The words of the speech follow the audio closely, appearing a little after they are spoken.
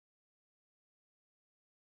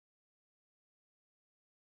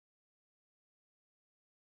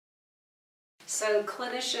So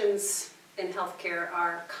clinicians in healthcare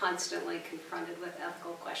are constantly confronted with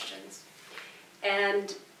ethical questions.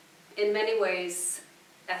 And in many ways,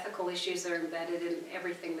 ethical issues are embedded in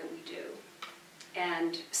everything that we do.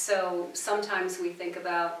 And so sometimes we think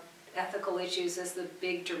about ethical issues as the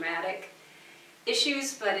big dramatic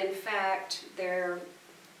issues, but in fact, they're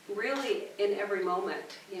really in every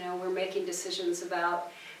moment. You know, we're making decisions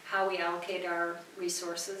about how we allocate our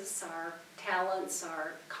resources, our talents,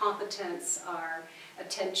 our competence, our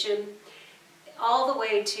attention, all the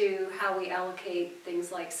way to how we allocate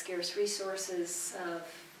things like scarce resources of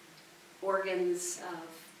organs,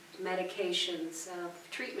 of medications, of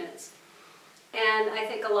treatments. And I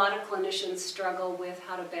think a lot of clinicians struggle with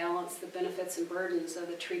how to balance the benefits and burdens of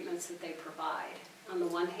the treatments that they provide. On the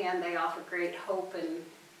one hand, they offer great hope and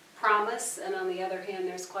promise, and on the other hand,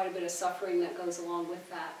 there's quite a bit of suffering that goes along with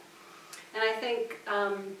that. And I think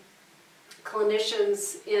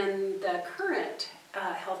clinicians in the current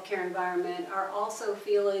healthcare environment are also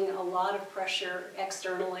feeling a lot of pressure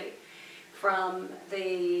externally from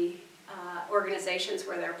the organizations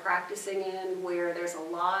where they're practicing in, where there's a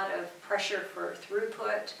lot of pressure for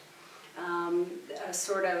throughput, a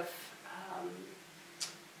sort of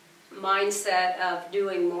mindset of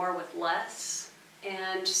doing more with less.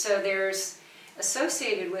 And so there's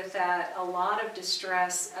associated with that a lot of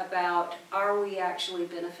distress about, are we actually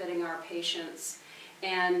benefiting our patients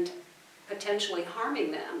and potentially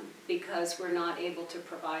harming them because we're not able to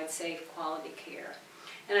provide safe, quality care.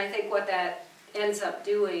 And I think what that ends up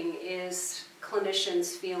doing is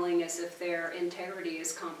clinicians feeling as if their integrity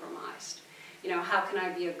is compromised. You know, how can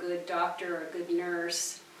I be a good doctor or a good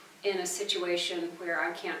nurse in a situation where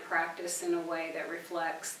I can't practice in a way that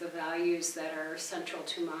reflects the values that are central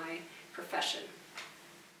to my profession?